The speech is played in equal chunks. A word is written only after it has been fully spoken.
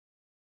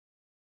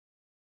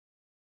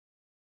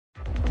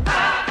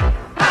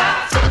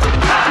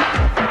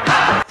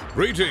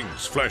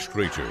Greetings, flesh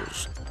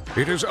creatures.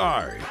 It is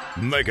I,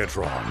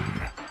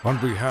 Megatron. On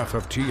behalf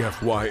of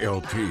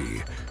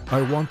TFYLP,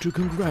 I want to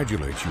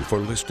congratulate you for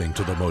listening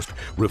to the most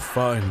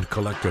refined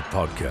collective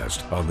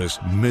podcast on this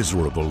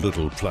miserable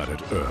little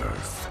planet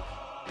Earth.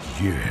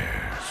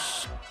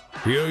 Yes.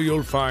 Here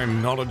you'll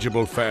find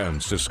knowledgeable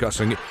fans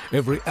discussing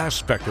every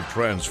aspect of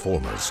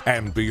Transformers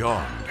and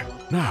beyond.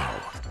 Now,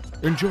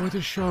 enjoy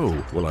the show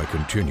while I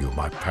continue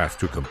my path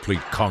to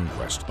complete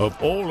conquest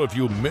of all of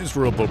you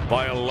miserable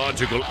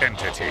biological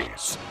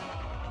entities.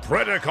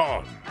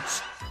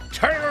 Predacons,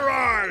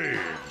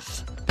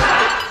 terrorize!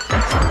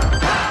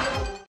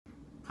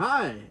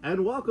 Hi,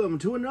 and welcome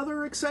to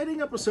another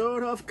exciting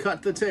episode of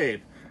Cut the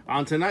Tape.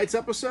 On tonight's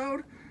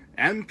episode,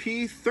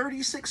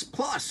 MP36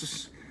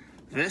 Plus.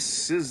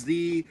 This is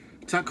the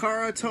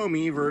Takara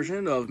Tomy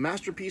version of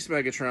Masterpiece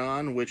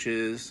Megatron, which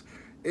is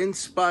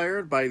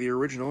inspired by the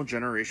original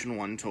Generation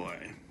 1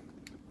 toy.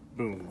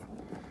 Boom.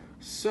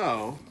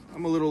 So,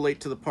 I'm a little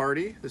late to the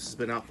party. This has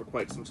been out for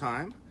quite some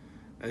time.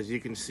 As you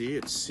can see,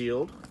 it's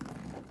sealed.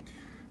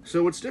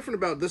 So what's different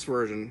about this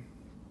version,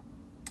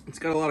 it's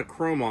got a lot of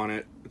chrome on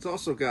it. It's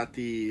also got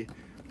the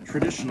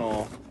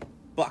traditional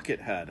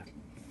bucket head.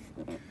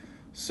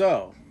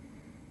 So,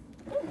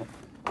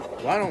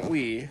 why don't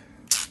we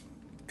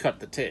cut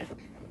the tape?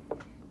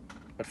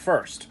 But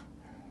first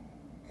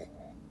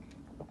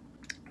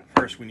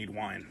we need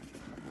wine.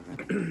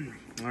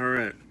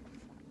 Alright.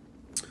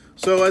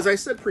 So, as I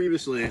said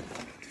previously,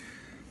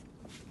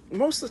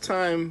 most of the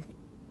time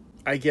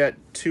I get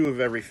two of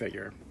every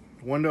figure.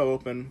 One to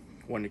open,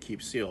 one to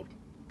keep sealed.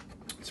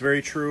 It's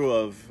very true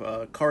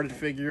of carded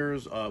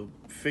figures, of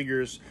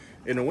figures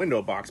in a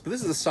window box, but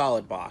this is a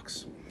solid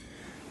box.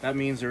 That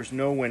means there's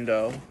no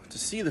window to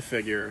see the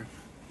figure,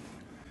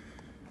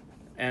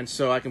 and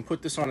so I can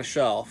put this on a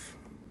shelf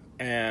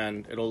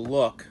and it'll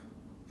look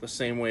the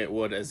same way it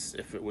would as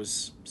if it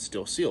was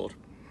still sealed.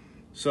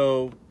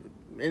 So,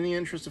 in the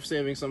interest of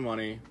saving some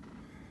money,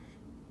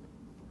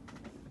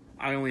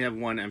 I only have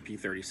one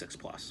MP36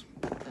 Plus.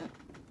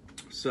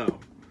 So,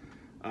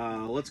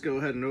 let's go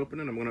ahead and open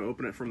it. I'm going to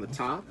open it from the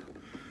top.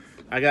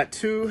 I got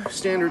two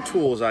standard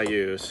tools I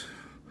use.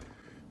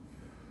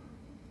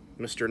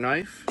 Mr.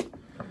 Knife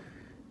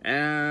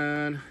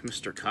and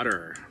Mr.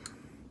 Cutter.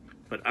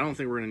 But I don't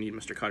think we're going to need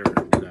Mr. Cutter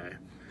today.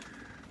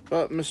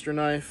 But Mr.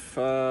 Knife,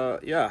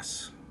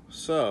 yes.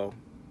 So,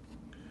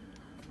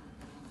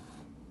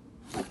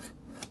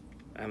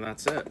 and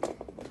that's it.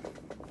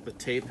 The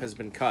tape has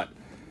been cut.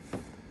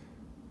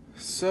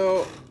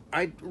 So,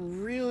 I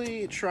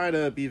really try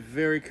to be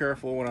very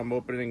careful when I'm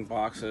opening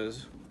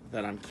boxes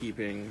that I'm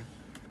keeping,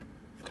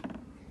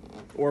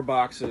 or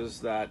boxes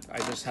that I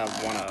just have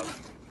one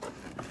of.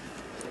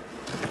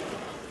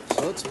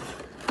 So let's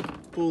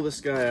pull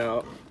this guy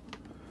out,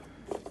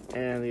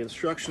 and the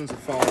instructions have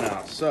fallen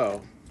out.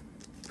 So,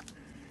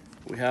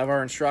 we have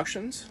our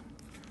instructions.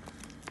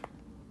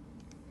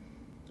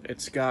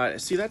 It's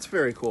got, see, that's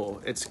very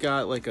cool. It's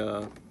got like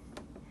a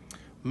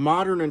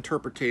modern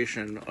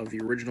interpretation of the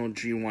original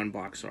G1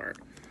 box art.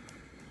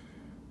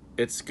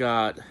 It's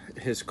got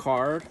his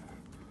card,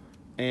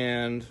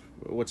 and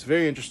what's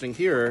very interesting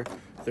here,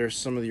 there's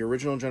some of the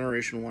original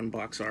Generation 1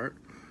 box art,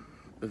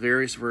 the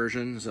various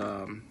versions,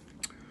 the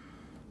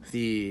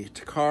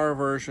Takara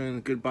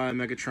version, Goodbye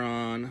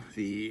Megatron,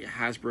 the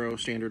Hasbro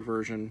standard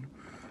version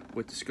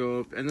with the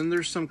scope, and then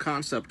there's some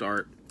concept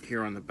art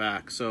here on the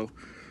back. So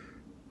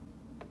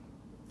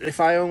if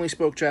I only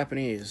spoke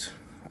Japanese,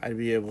 I'd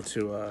be able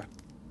to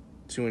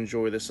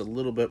enjoy this a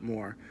little bit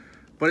more.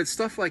 But it's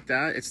stuff like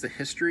that, it's the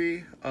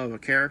history of a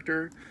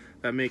character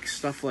that makes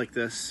stuff like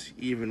this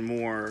even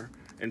more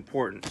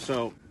important.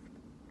 So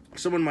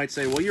someone might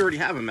say, well, you already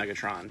have a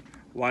Megatron,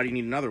 why do you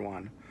need another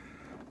one?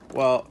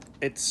 Well,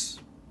 it's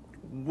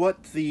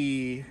what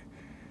the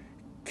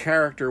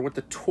character, what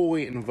the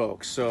toy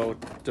invokes. So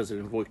does it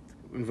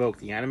invoke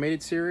the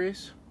animated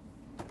series?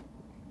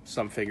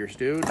 Some figures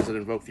do. Does it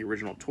invoke the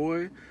original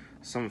toy?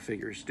 Some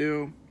figures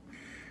do.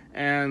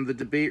 And the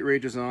debate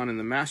rages on in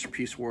the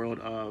Masterpiece world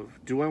of,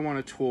 do I want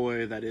a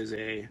toy that is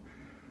a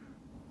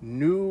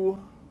new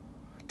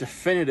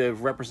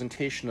definitive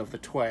representation of the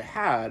toy I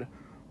had,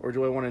 or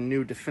do I want a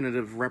new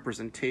definitive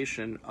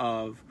representation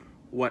of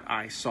what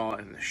I saw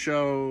in the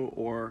show,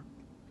 or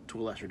to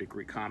a lesser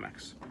degree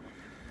comics?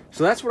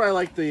 So that's what I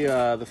like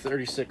the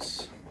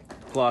 36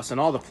 Plus and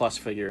all the Plus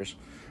figures.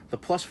 The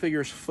Plus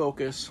figures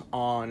focus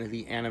on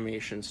the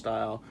animation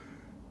style,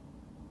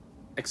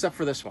 except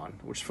for this one,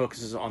 which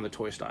focuses on the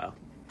toy style.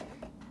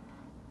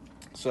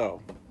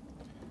 So,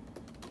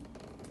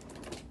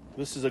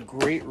 this is a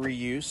great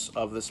reuse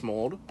of this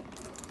mold.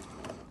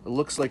 It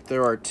looks like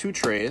there are two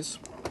trays.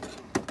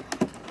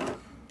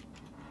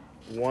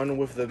 One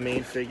with the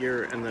main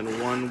figure, and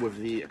then one with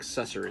the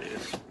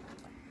accessories.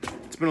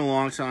 It's been a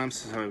long time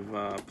since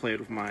I've played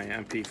with my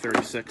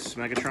MP36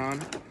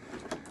 Megatron.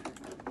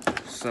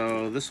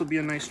 So, this will be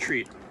a nice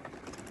treat.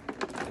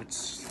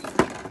 It's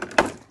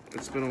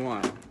been a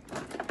while.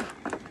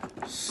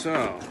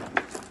 So,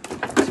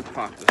 let's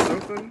pop this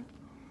open.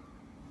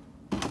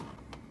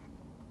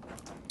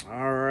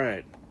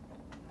 Alright,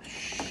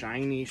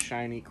 shiny,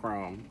 shiny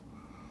chrome.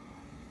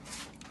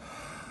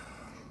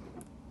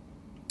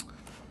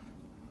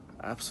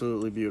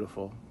 Absolutely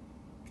beautiful.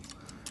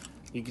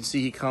 You can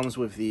see he comes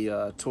with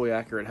the toy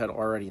accurate head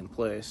already in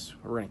place.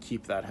 We're going to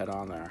keep that head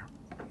on there.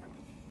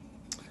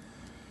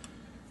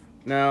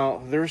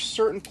 Now, there's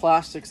certain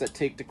plastics that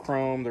take to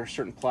chrome. There's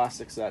certain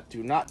plastics that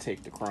do not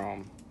take to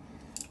chrome.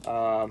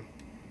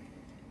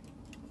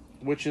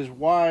 Which is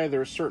why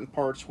there's certain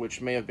parts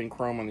which may have been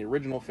chrome on the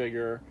original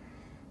figure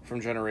from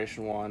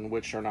Generation 1,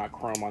 which are not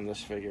chrome on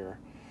this figure.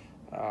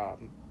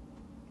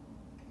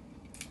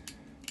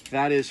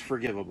 That is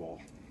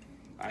forgivable,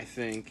 I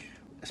think,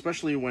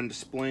 especially when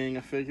displaying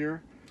a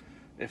figure.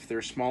 If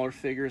there's smaller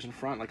figures in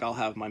front, like I'll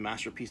have my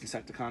Masterpiece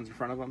Insecticons in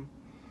front of them,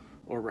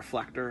 or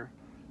Reflector,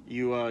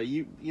 you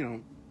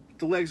know,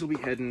 the legs will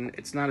be hidden.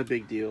 It's not a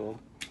big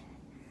deal.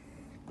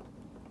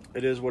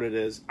 It is what it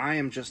is. I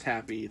am just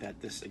happy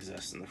that this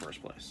exists in the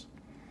first place.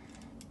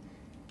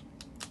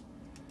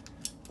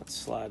 Let's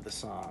slide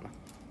this on.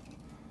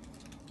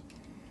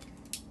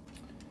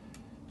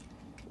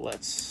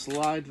 Let's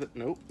slide the...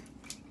 Nope.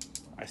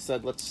 I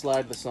said let's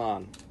slide this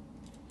on.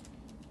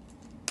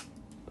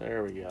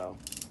 There we go.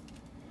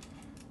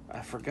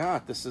 I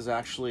forgot this is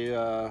actually...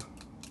 Alright,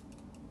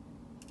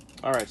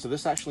 so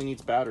this actually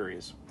needs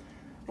batteries.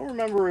 I don't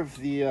remember if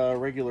the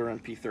regular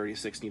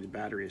MP36 needed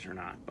batteries or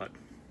not, but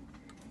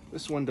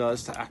this one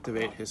does to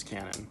activate his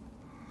cannon.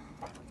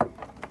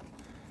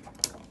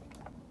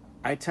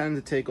 I tend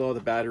to take all the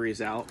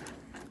batteries out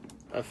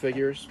of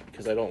figures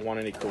because I don't want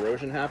any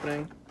corrosion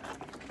happening.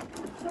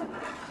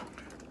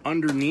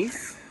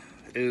 Underneath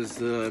is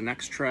the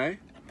next tray.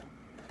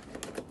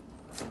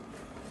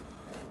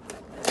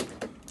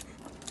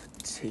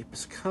 Tape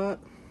is cut.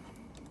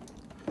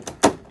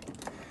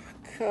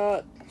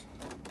 Cut.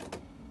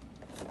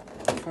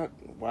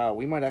 Wow,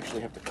 we might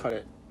actually have to cut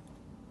it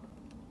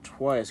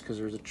twice because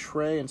there's a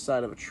tray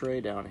inside of a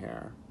tray down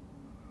here.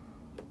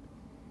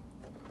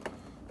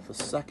 The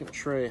second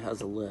tray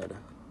has a lid.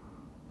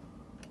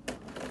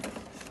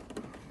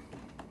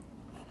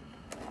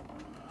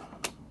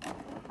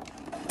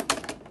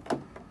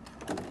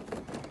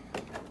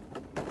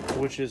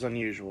 Which is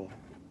unusual.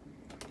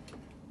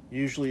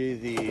 Usually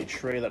the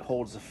tray that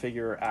holds the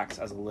figure acts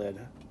as a lid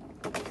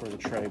for the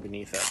tray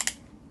beneath it.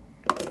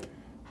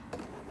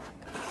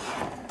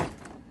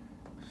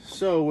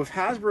 So with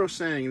Hasbro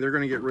saying they're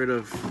going to get rid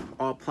of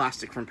all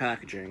plastic from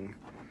packaging,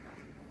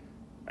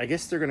 I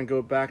guess they're going to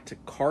go back to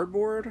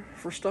cardboard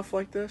for stuff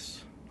like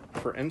this,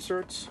 for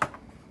inserts.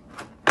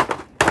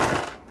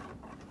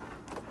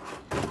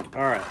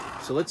 Alright,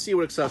 so let's see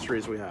what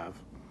accessories we have.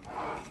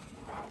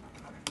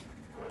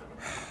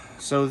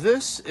 So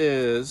this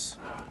is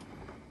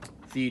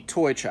the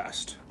toy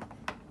chest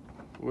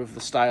with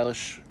the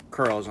stylish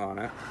curls on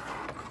it.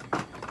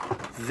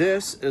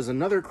 This is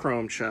another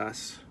chrome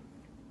chest,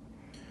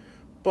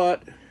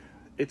 but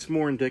it's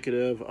more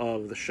indicative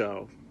of the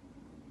show.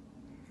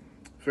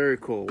 Very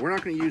cool. We're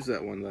not going to use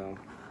that one though.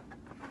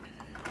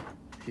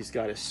 He's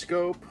got his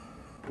scope,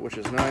 which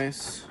is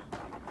nice.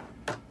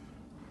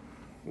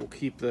 We'll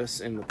keep this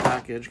in the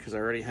package because I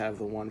already have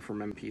the one from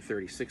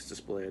MP36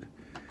 displayed.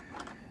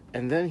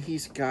 And then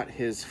he's got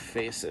his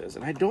faces.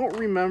 And I don't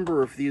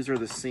remember if these are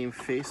the same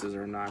faces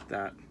or not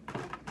that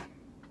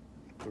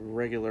the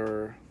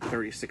regular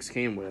 36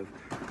 came with.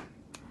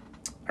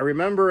 I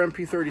remember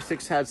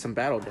MP36 had some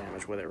battle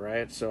damage with it,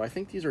 right? So I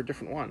think these are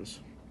different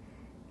ones.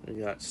 We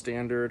got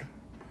standard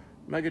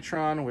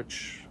Megatron,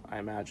 which I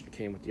imagine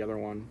came with the other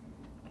one.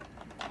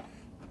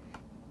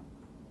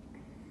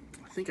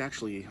 I think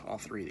actually all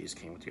three of these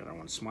came with the other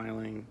one.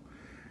 Smiling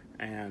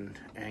and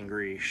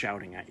angry,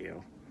 shouting at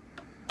you.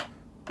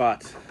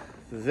 But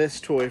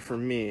this toy for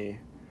me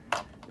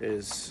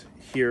is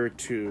here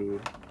to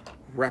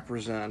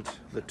represent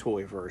the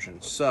toy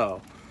version.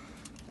 So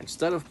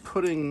instead of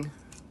putting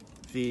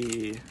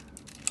the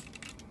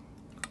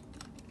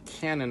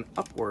cannon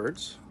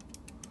upwards,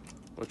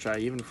 which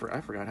I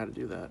forgot how to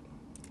do that.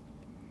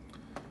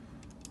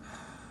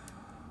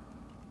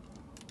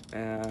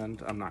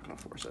 And I'm not going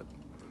to force it.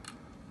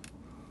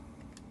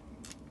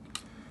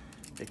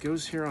 It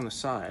goes here on the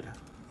side,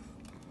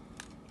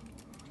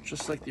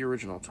 just like the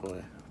original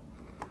toy.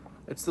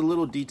 It's the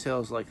little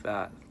details like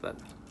that that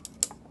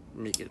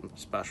make it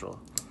special.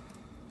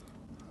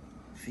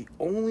 The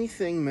only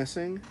thing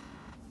missing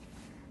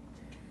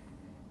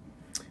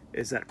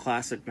is that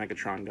classic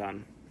Megatron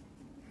gun.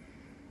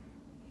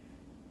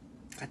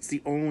 That's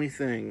the only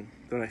thing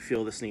that I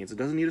feel this needs. It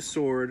doesn't need a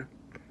sword.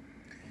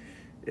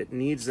 It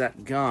needs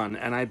that gun.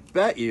 And I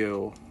bet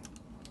you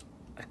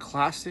a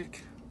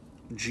classic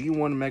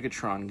G1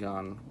 Megatron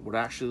gun would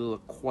actually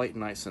look quite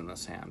nice in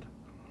this hand.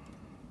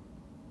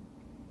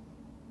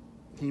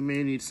 He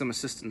may need some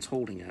assistance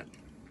holding it.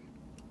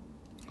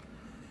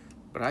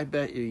 But I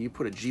bet you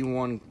put a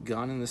G1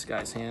 gun in this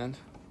guy's hand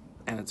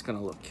and it's going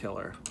to look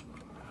killer.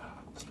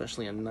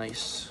 Especially a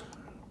nice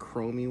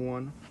chromey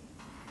one.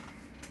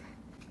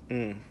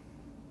 I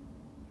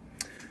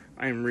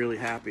am really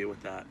happy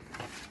with that.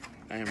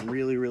 I am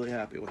really, really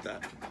happy with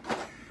that.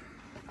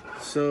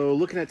 So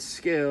looking at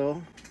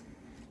scale,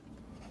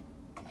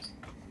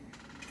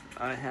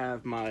 I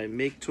have my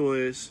Make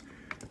Toys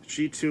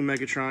G2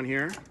 Megatron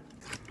here.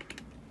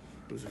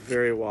 Who's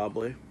very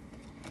wobbly.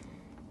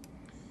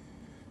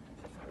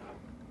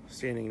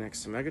 Standing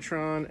next to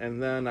Megatron.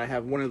 And then I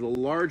have one of the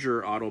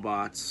larger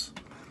Autobots.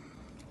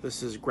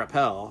 This is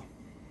Grapple,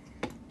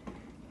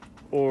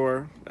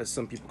 or as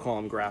some people call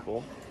him,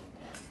 Grapple.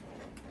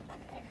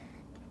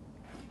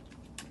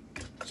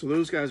 So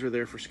those guys are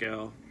there for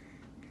scale.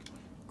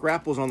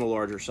 Grapple's on the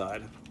larger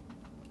side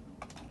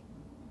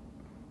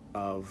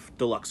of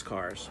deluxe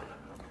cars.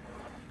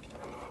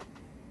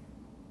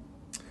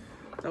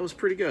 That was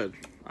pretty good.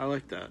 I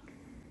like that.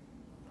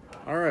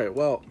 All right,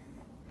 well,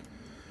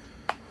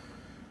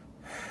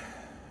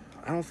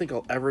 I don't think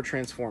I'll ever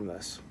transform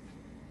this.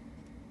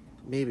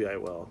 Maybe I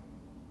will.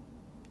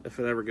 If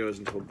it ever goes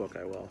into a book,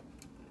 I will.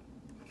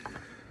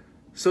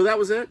 So that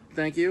was it.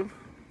 Thank you.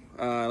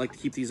 I like to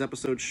keep these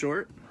episodes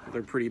short.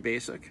 They're pretty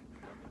basic.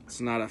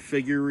 It's not a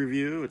figure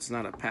review. It's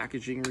not a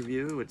packaging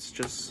review. It's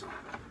just...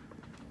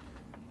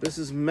 this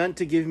is meant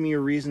to give me a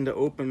reason to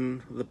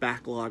open the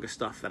backlog of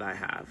stuff that I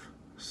have.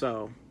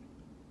 So,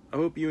 I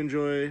hope you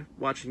enjoy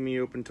watching me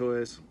open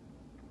toys.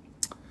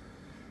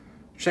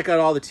 Check out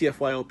all the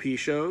TFYLP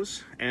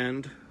shows,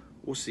 and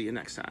we'll see you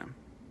next time.